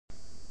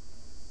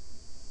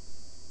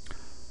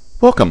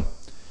Welcome.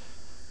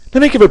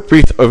 Let me give a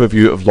brief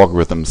overview of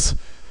logarithms.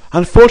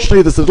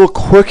 Unfortunately, there's a little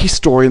quirky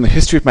story in the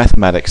history of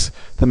mathematics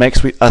that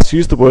makes us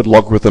use the word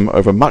logarithm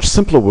over a much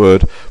simpler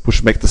word, which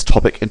would make this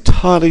topic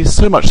entirely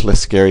so much less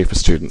scary for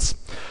students.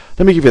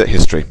 Let me give you that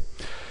history.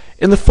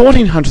 In the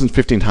 1400s and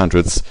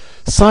 1500s,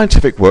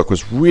 scientific work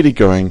was really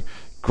going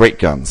great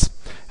guns.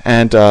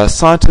 And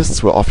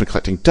scientists were often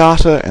collecting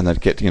data, and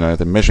they'd get, they're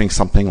measuring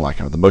something like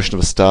the motion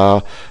of a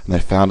star, and they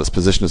found its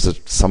position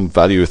as some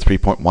value of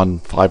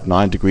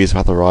 3.159 degrees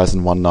above the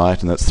horizon one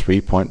night, and that's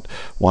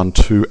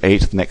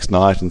 3.128 the next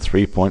night, and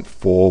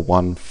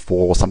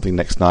 3.414 something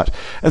next night,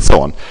 and so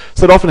on.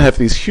 So they'd often have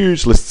these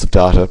huge lists of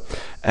data,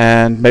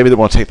 and maybe they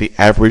want to take the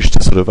average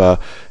to sort of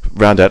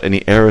round out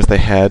any errors they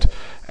had,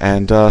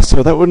 and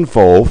so that would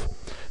involve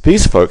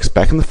these folks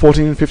back in the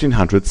 14 and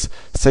 1500s,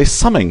 say,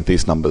 summing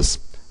these numbers.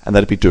 And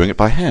they'd be doing it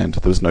by hand.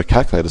 There was no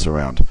calculators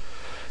around.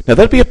 Now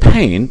that'd be a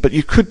pain, but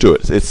you could do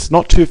it. It's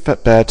not too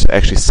bad to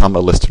actually sum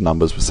a list of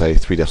numbers with, say,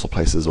 3 decimal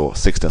places or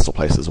 6 decimal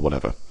places or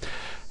whatever.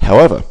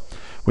 However,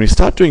 when you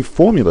start doing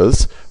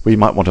formulas where you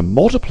might want to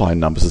multiply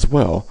numbers as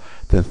well,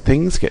 then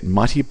things get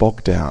mighty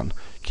bogged down.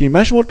 Can you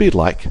imagine what it'd be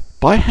like,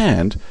 by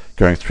hand,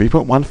 going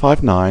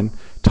 3.159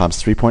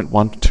 times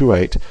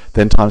 3.128,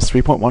 then times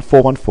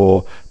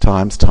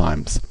 3.1414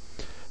 times.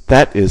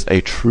 That is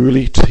a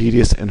truly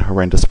tedious and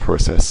horrendous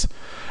process.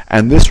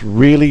 And this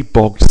really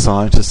bogged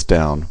scientists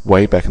down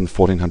way back in the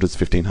 1400s,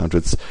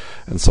 1500s,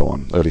 and so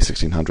on, early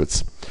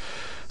 1600s.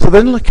 So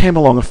then came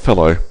along a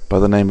fellow by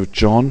the name of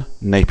John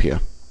Napier,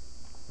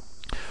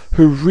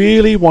 who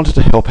really wanted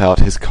to help out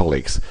his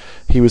colleagues.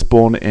 He was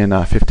born in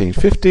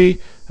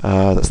 1550,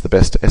 that's the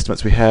best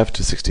estimates we have, to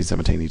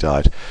 1617 he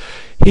died.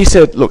 He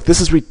said, look,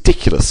 this is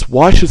ridiculous.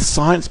 Why should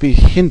science be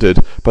hindered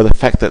by the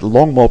fact that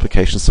long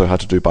multiplication is so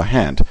hard to do by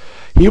hand?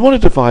 He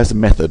wanted to devise a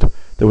method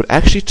that would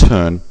actually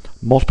turn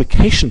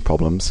multiplication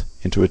problems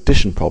into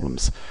addition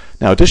problems.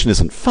 Now, addition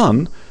isn't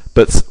fun,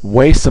 but it's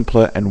way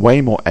simpler and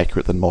way more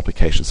accurate than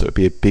multiplication, so it would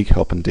be a big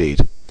help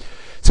indeed.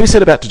 So he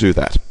set about to do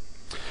that.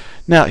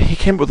 Now, he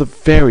came up with a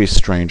very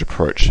strange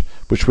approach,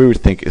 which we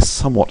would think is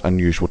somewhat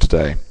unusual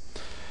today.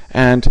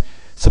 And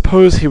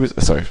suppose he was,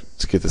 sorry,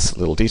 to give this a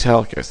little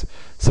detail, it goes,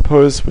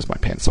 suppose, where's my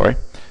pen, sorry,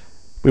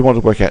 we wanted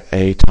to work out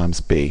A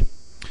times B.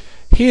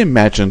 He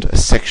imagined a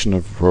section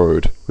of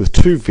road with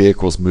 2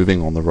 vehicles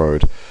moving on the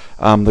road.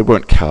 They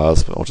weren't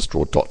cars, but I'll just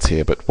draw dots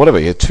here, but whatever,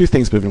 he had 2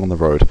 things moving on the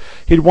road.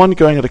 He had one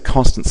going at a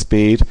constant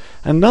speed,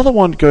 and another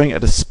one going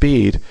at a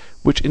speed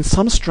which in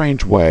some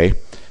strange way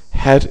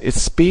had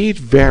its speed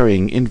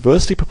varying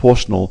inversely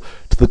proportional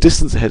to the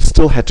distance it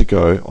still had to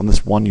go on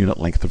this 1 unit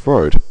length of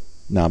road.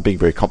 Now, I'm being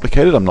very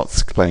complicated, I'm not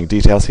explaining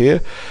details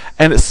here,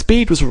 and its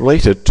speed was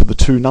related to the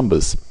 2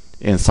 numbers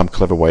in some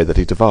clever way that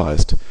he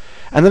devised.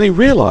 And then he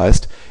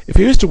realized, if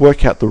he was to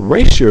work out the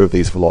ratio of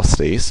these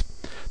velocities,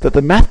 that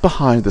the math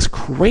behind this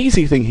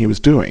crazy thing he was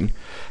doing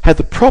had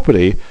the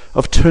property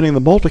of turning the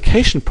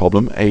multiplication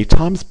problem, A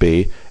times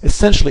B,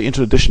 essentially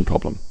into an addition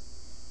problem.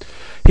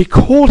 He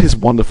called his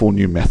wonderful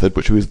new method,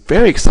 which he was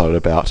very excited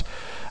about,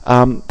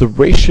 the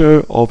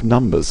ratio of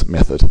numbers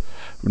method.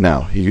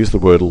 Now, he used the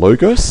word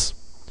logos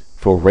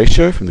for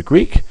ratio from the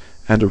Greek,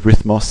 and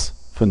arithmos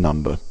for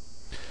number.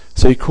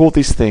 So he called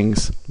these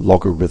things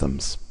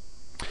logarithms.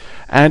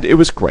 And it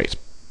was great.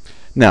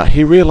 Now,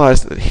 he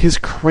realized that his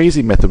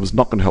crazy method was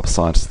not going to help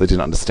scientists. They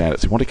didn't understand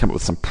it, so he wanted to come up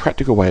with some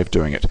practical way of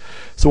doing it.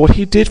 So what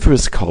he did for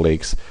his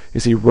colleagues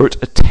is he wrote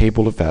a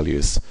table of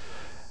values.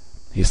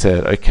 He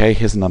said, okay,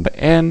 here's a number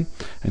n,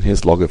 and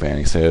here's log of n.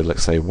 He said,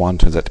 let's say 1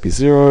 turns out to be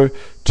 0,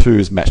 2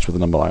 is matched with a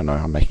number, I don't know,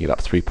 I'm making it up,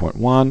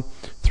 3.1,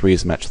 3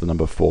 is matched with the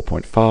number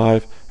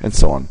 4.5, and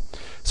so on.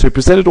 So he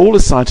presented all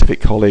his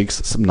scientific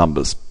colleagues some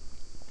numbers,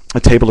 a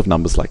table of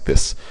numbers like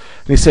this.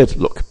 And he said,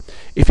 look,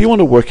 if you want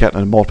to work out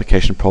a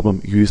multiplication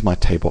problem, use my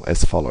table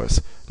as follows.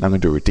 Now I'm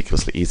going to do a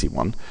ridiculously easy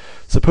one.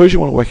 Suppose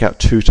you want to work out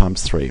 2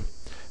 times 3.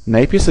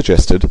 Napier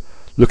suggested,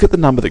 look at the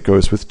number that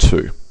goes with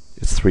 2.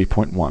 It's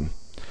 3.1.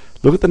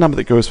 Look at the number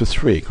that goes with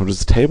 3. According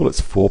to the table,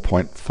 it's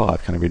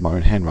 4.5. Can I read my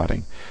own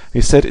handwriting? And he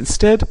said,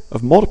 instead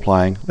of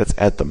multiplying, let's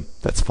add them.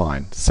 That's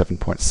fine,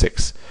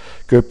 7.6.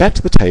 Go back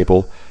to the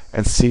table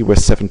and see where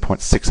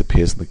 7.6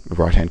 appears in the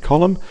right-hand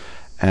column.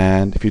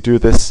 And if you do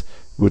this,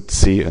 would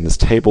see in this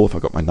table, if I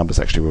got my numbers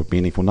actually were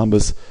meaningful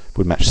numbers,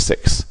 would match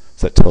 6.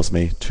 So that tells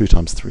me 2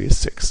 times 3 is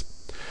 6.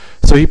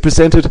 So he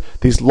presented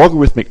these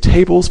logarithmic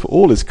tables for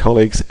all his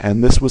colleagues,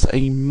 and this was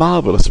a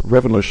marvelous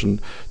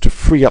revolution to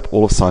free up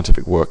all of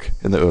scientific work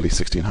in the early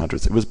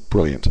 1600s. It was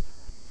brilliant.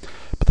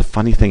 But the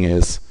funny thing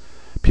is,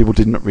 people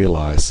didn't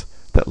realize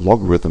that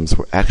logarithms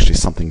were actually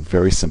something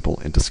very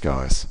simple in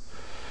disguise.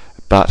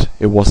 But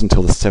it wasn't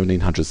until the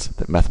 1700s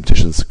that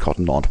mathematicians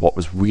cottoned on to what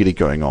was really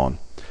going on.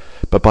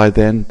 But by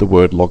then, the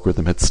word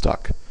logarithm had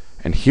stuck.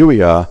 And here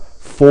we are,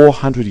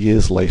 400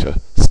 years later,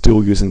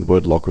 still using the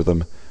word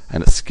logarithm,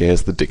 and it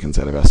scares the dickens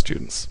out of our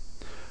students.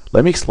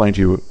 Let me explain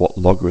to you what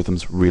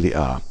logarithms really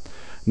are.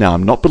 Now,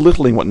 I'm not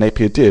belittling what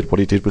Napier did. What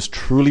he did was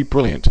truly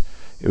brilliant.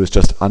 It was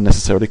just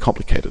unnecessarily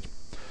complicated.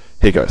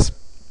 Here goes.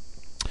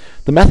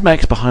 The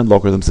mathematics behind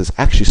logarithms is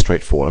actually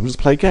straightforward. I'm just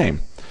going to play a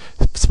game.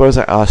 Suppose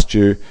I asked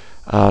you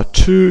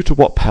 2 to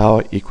what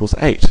power equals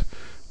 8?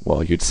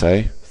 Well, you'd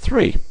say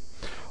 3.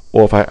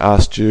 Or if I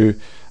asked you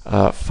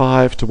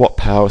 5 to what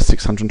power is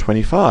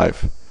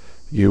 625?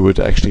 You would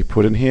actually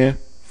put in here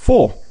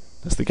 4.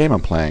 That's the game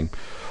I'm playing.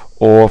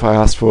 Or if I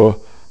asked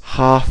for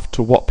half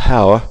to what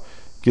power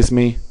gives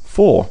me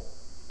 4?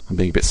 I'm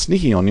being a bit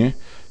sneaky on you.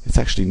 It's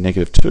actually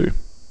 -2.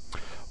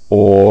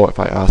 Or if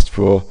I asked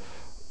for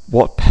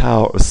what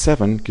power of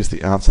 7 gives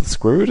the answer the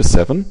square root of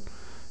 7,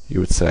 you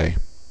would say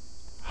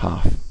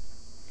half.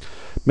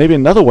 Maybe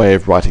another way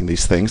of writing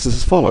these things is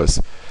as follows.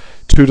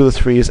 2 to the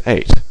 3 is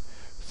 8.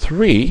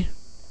 3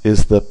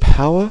 is the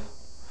power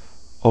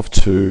of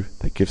 2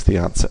 that gives the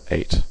answer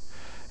 8.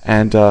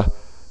 And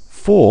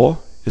 4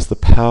 is the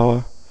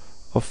power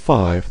of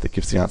 5 that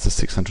gives the answer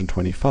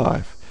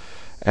 625.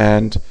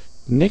 And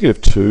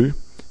 -2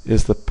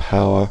 is the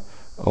power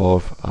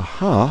of a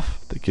half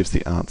that gives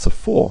the answer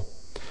 4.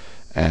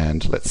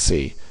 And let's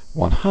see,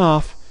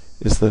 1/2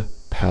 is the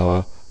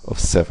power of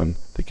 7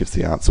 that gives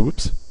the answer,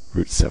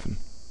 root 7.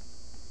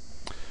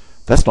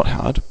 That's not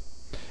hard.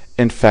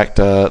 In fact,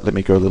 let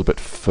me go a little bit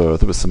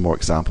further with some more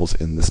examples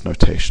in this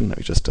notation. Let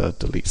me just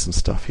delete some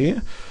stuff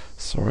here.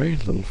 Sorry,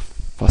 a little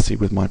fussy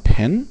with my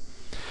pen.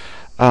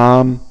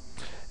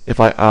 If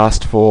I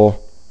asked for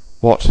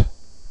what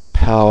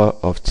power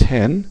of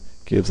 10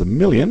 gives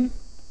 1,000,000,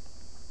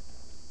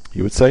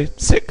 you would say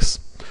 6.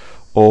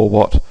 Or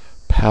what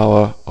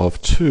power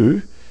of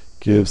 2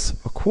 gives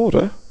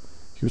 1/4,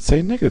 you would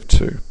say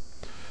 -2.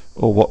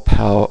 Or what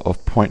power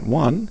of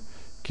 0.1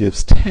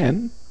 gives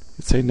 10,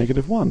 you'd say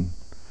 -1.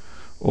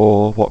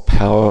 Or what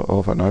power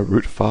of, I know,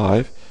 root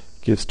 5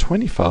 gives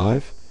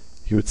 25,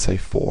 you would say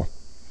 4.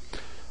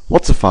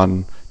 Lots of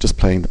fun just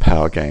playing the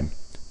power game.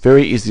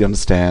 Very easy to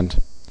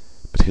understand,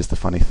 but here's the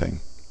funny thing.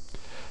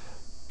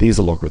 These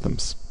are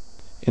logarithms.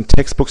 In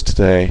textbooks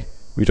today,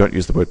 we don't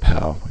use the word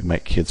power. We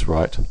make kids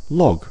write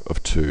log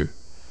of 2.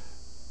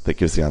 That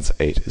gives the answer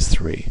 8 is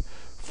 3.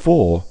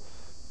 4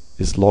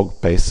 is log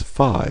base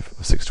 5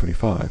 of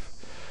 625.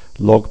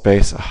 Log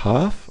base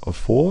 1/2 of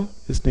 4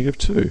 is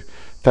 -2.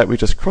 In fact, we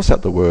just cross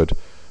out the word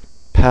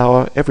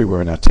power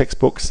everywhere in our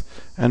textbooks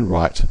and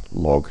write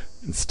log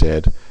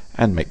instead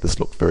and make this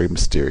look very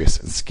mysterious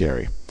and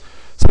scary.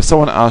 So if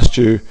someone asked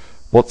you,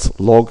 what's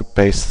log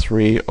base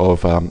 3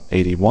 of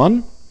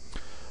 81?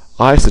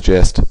 I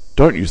suggest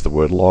don't use the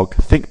word log,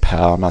 think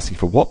power. I'm asking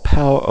for what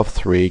power of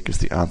 3 gives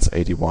the answer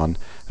 81.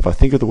 If I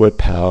think of the word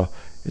power,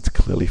 it's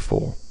clearly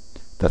 4.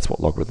 That's what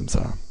logarithms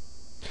are.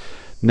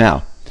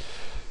 Now,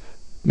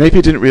 maybe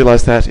you didn't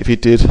realize that. If you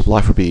did,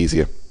 life would be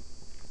easier.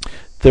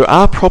 There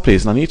are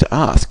properties, and I need to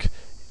ask,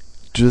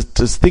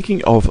 does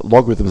thinking of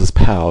logarithms as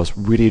powers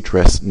really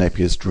address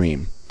Napier's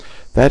dream?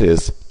 That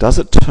is, does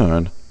it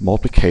turn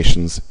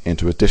multiplications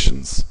into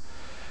additions?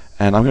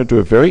 And I'm going to do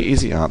a very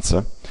easy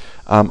answer.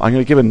 I'm going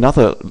to give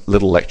another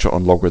little lecture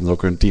on logarithms. I'll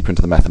go deeper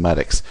into the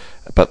mathematics,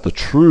 but the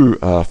true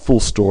full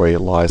story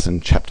lies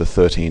in chapter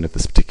 13 of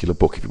this particular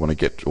book if you want to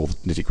get all the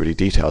nitty-gritty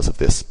details of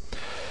this.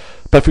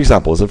 But for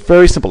example, as a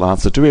very simple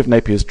answer, do we have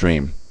Napier's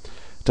dream?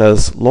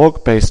 Does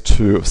log base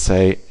 2 of,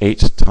 say,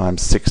 8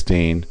 times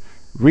 16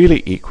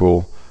 really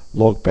equal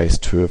log base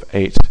 2 of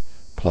 8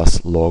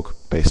 plus log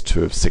base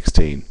 2 of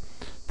 16?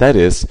 That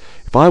is,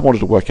 if I wanted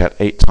to work out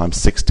 8 times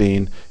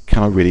 16,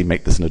 can I really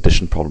make this an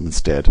addition problem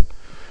instead?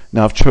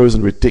 Now I've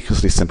chosen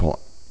ridiculously simple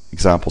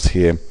examples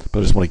here, but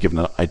I just want to give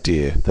an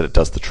idea that it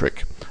does the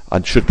trick.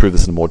 I should prove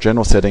this in a more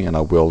general setting, and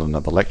I will in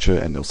another lecture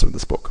and also in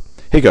this book.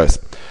 Here goes.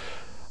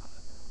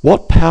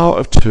 What power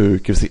of 2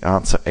 gives the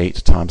answer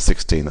 8 times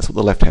 16? That's what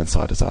the left-hand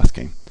side is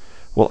asking.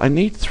 Well, I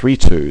need 3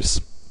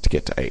 2's to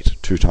get to 8.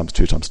 2 times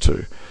 2 times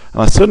 2.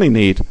 And I certainly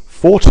need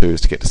 4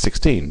 2's to get to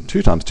 16.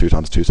 2 times 2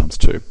 times 2 times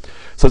 2.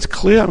 So it's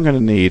clear I'm going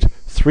to need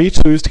 3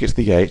 2's to get to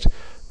the 8.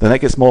 Then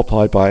that gets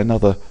multiplied by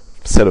another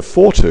set of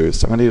 4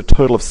 2's. So I'm going to need a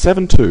total of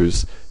 7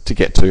 2's to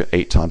get to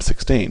 8 times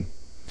 16.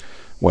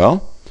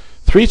 Well,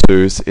 3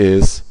 2's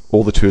is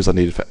all the 2's I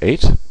needed for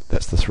 8.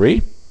 That's the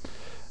 3.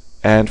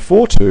 And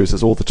 4 2's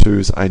is all the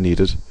 2's I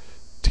needed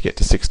to get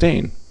to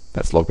 16.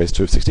 That's log base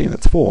 2 of 16.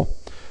 That's 4.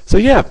 So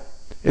yeah,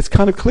 it's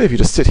kind of clear if you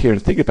just sit here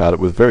and think about it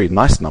with very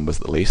nice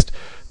numbers at least,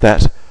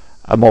 that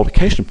a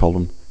multiplication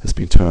problem has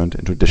been turned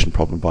into an addition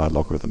problem via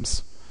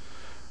logarithms.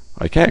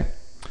 Okay,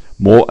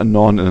 more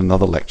anon in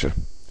another lecture.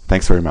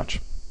 Thanks very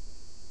much.